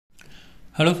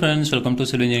Hello friends, welcome to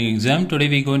Civil Engineering exam. Today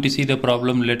we are going to see the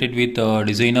problem related with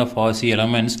design of RC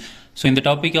elements. So in the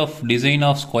topic of design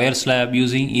of square slab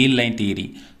using yield line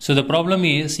theory. So the problem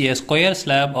is a square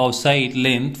slab of side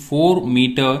length 4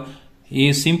 meter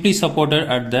is simply supported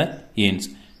at the ends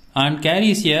and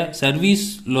carries a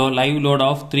service live load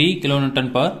of 3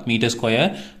 kN per meter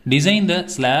square. Design the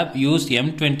slab used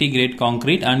M20 grade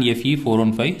concrete and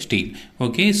Fe415 steel.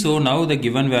 Okay, so now the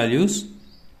given values.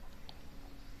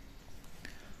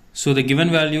 So the given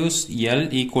values L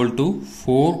equal to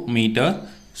 4 meter.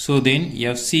 So then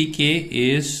FCK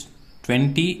is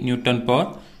 20 Newton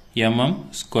per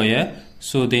mm square.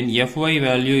 So then Fy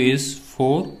value is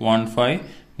 415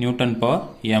 Newton per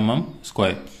mm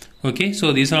square. Okay,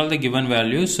 so these are all the given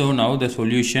values. So now the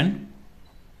solution.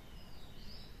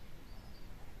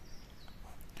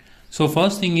 So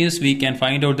first thing is we can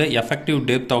find out the effective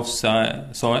depth of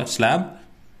slab.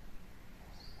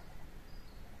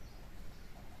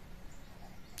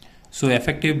 So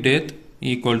effective depth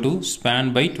equal to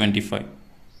span by 25.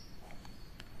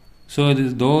 So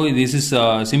though this is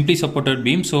simply supported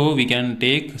beam, so we can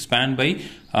take span by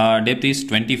depth is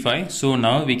 25. So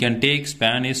now we can take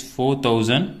span is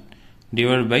 4000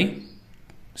 divided by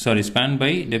span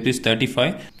by depth is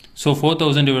 35. So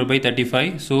 4000 divided by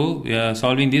 35. So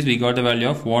solving this we got the value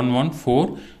of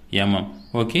 114 mm.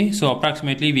 Okay, so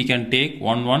approximately we can take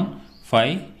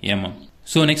 115 mm.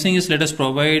 So next thing is let us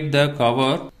provide the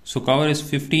cover. So cover is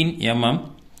 15 mm.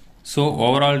 So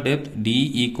overall depth D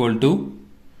equal to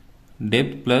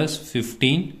depth plus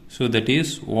 15. So that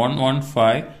is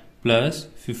 115 plus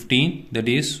 15, that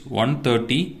is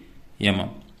 130 mm.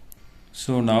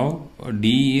 So now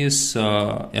D is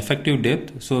effective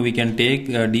depth. So we can take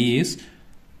D is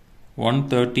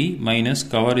 130 minus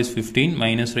cover is 15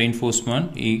 minus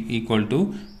reinforcement equal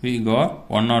to we got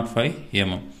 105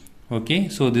 mm. Okay,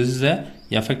 so this is the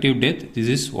effective depth, this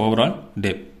is overall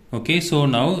depth. Okay, so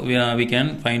now we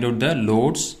can find out the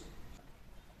loads.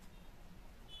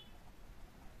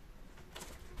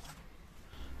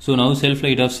 So now self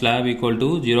height of slab equal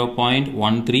to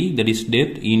 0.13, that is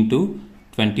depth, into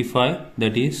 25,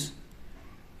 that is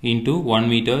into 1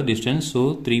 meter distance,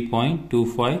 so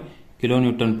 3.25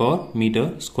 kilonewton per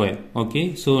meter square.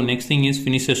 Okay, so next thing is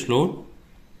finishes load.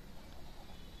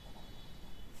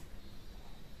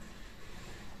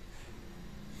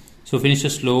 So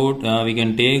finishes load we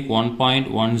can take 1.10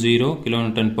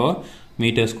 kilonewton per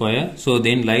meter square. So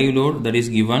then live load, that is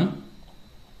given.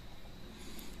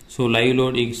 So live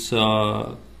load is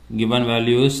given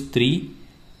value is 3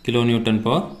 kilonewton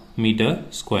per meter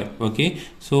square. Okay,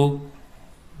 so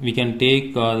we can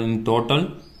take in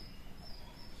total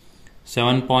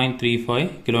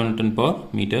 7.35 kilonewton per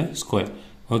meter square.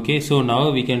 Okay, so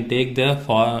now we can take the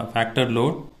factor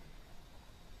load.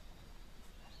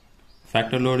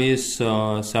 Factor load is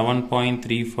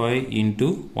 7.35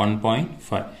 into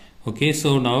 1.5. Okay,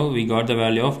 so now we got the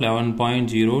value of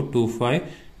 11.025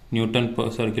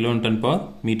 kilonewton per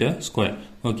meter square.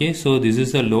 Okay, so this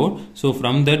is the load. So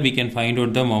from that we can find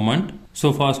out the moment.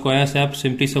 So for square slab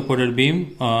simply supported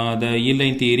beam, the yield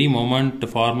line theory moment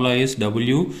formula is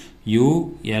W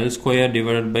U L square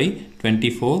divided by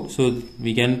 24. So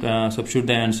we can substitute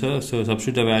the answer. So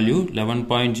substitute the value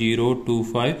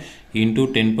 11.025 into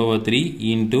 10 power 3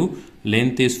 into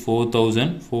length is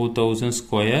 4000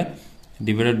 square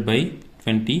divided by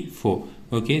 24.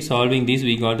 Okay, solving this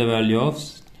we got the value of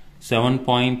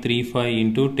 7.35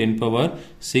 into 10 power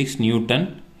 6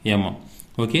 Newton mm.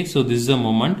 Okay, so this is the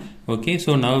moment. Okay,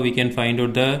 so now we can find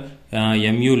out the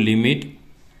mu limit.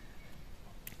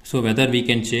 So whether we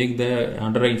can check the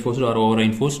under reinforced or over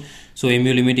reinforced. So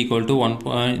mu limit equal to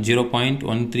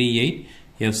 0.138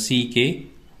 FCK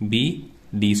B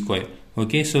D square.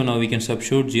 Okay, so now we can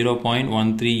substitute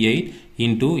 0.138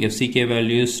 into FCK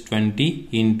value is 20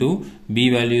 into B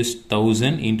value is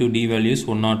 1000 into D value is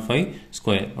 105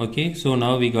 square. Okay, so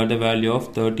now we got the value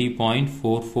of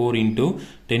 30.44 into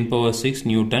 10 power 6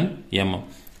 Newton mm.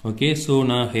 Okay, so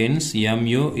now hence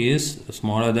mu is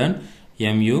smaller than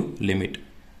mu limit.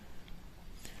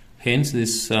 Hence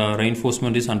this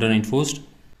reinforcement is under reinforced.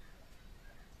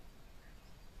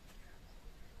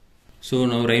 So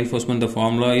now reinforcement, the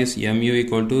formula is mu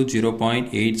equal to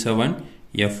 0.87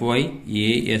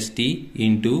 Fy AST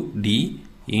into D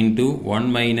into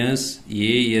 1 minus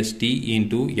AST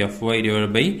into Fy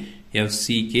divided by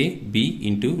FCK B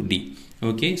into D.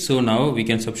 Okay, so now we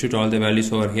can substitute all the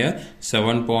values over here.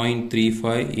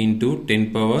 7.35 into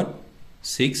 10 power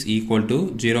 6 equal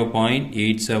to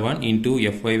 0.87 into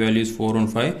Fy value is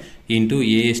 415 into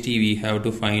AST we have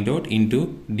to find out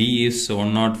into D is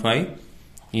 105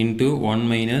 into 1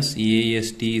 minus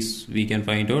AST is we can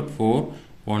find out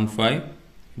 415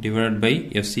 divided by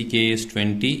FCK is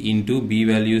 20 into B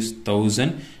value is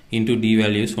 1000 into D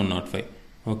value is 105.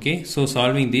 Okay, so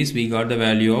solving this we got the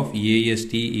value of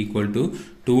AST equal to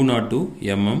 202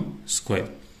 mm square.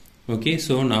 Okay,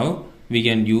 so now we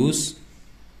can use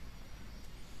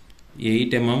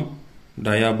 8 mm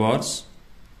dia bars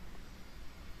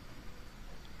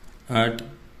at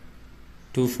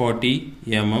 240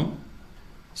 mm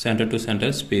center to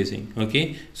center spacing.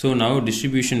 Okay, so now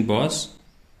distribution bars,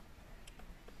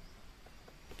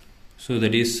 so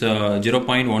that is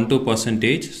 0.12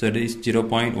 percentage, so that is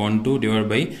 0.12 divided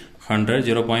by 100,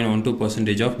 0.12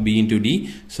 percentage of B into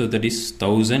D, so that is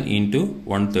 1000 into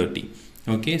 130.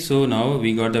 Okay, so now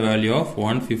we got the value of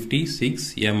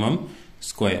 156 mm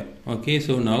square. Okay,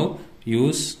 so now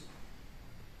use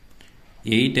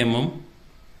 8 mm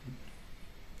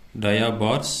dia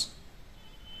bars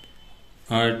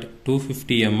at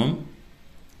 250 mm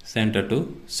center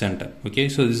to center. Okay,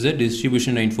 so this is a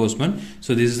distribution reinforcement,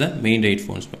 so this is the main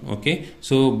reinforcement. Okay,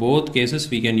 so both cases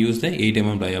we can use the 8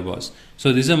 mm dia bars.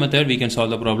 So this is a method we can solve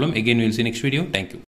the problem. Again we will see next video. Thank you.